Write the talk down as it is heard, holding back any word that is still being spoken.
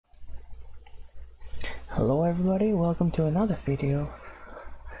Hello everybody, welcome to another video.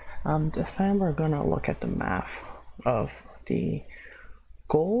 This time we're gonna look at the math of the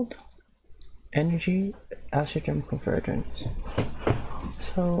gold energy Astrogem Convergence.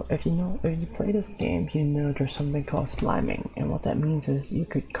 So if you play this game, you know there's something called sliming, and what that means is you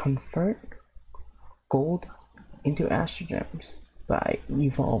could convert gold into Astrogems by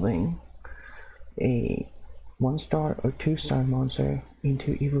evolving a 1-star or 2-star monster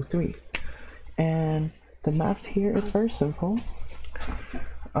into Evo 3. And the math here is very simple.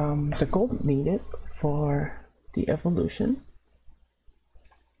 The gold needed for the evolution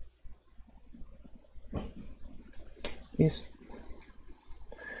is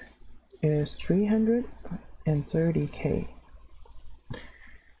 330k.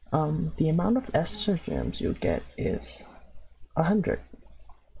 The amount of Astrogems you get is 100.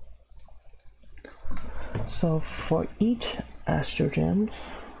 So for each Astrogems,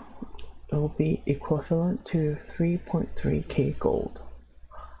 it will be equivalent to 3.3k gold.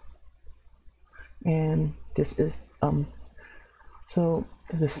 And this is so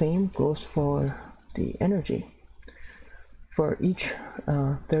the same goes for the energy. For each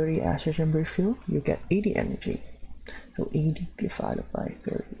 30 Astrogem refuel, you get 80 energy. So 80 divided by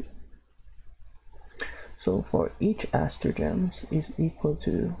 30. So for each Astrogems is equal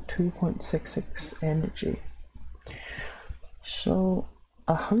to 2.66 energy. So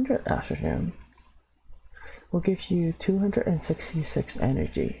 100 Astrogem will give you 266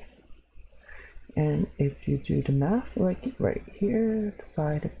 energy. And if you do the math, like right here,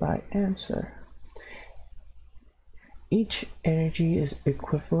 divided by answer, each energy is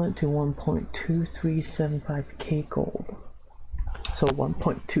equivalent to 1.2375k gold. So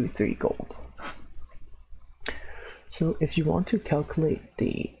 1.23 gold. So if you want to calculate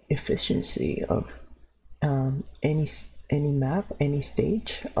the efficiency of any map, any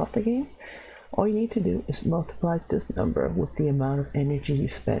stage of the game, all you need to do is multiply this number with the amount of energy you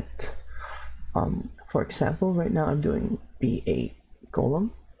spent. For example, right now I'm doing B8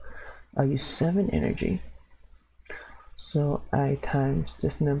 Golem. I use 7 energy. So I times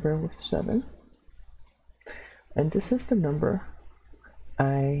this number with 7. And this is the number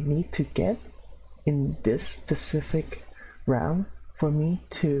I need to get in this specific round for me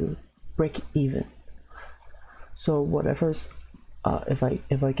to break even. So whatever's if I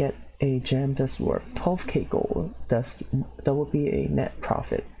get a gem that's worth 12k gold, that will be a net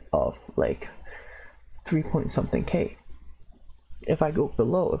profit of like 3 point something k. If I go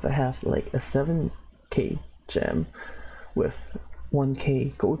below, if I have like a 7k gem with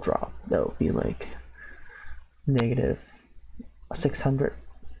 1k gold drop, that would be like negative 600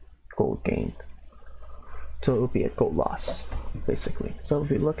 gold gain. So it would be a gold loss, basically. So if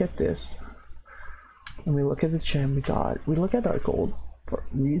we look at this, and we look at the gem we got, we look at our gold,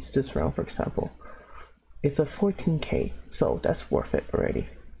 we use this round for example, it's a 14k, so that's worth it already.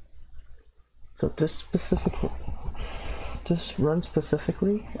 So this run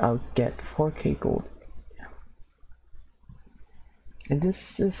specifically, I'll get 4k gold. And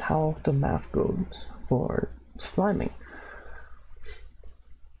this is how the math goes for sliming.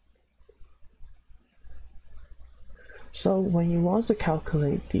 So when you want to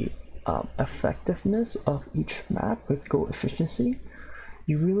calculate the effectiveness of each map with gold efficiency,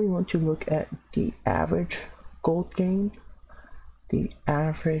 you really want to look at the average gold gain, the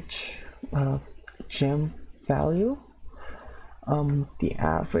average gem value, the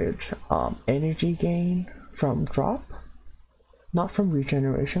average energy gain from drop, not from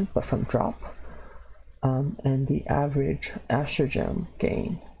regeneration but from drop, and the average Astrogem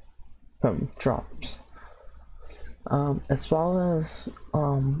gain from drops. As well as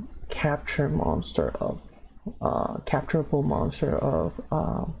capturable monster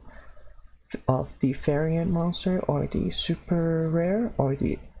of the variant monster, or the super rare, or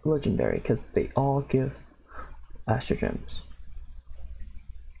the legendary, because they all give Astrogems.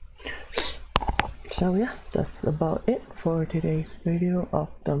 So yeah, that's about it for today's video of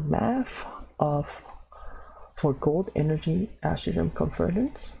the math for gold energy Astrogem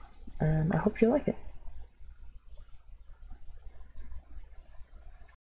Convergence, and I hope you like it.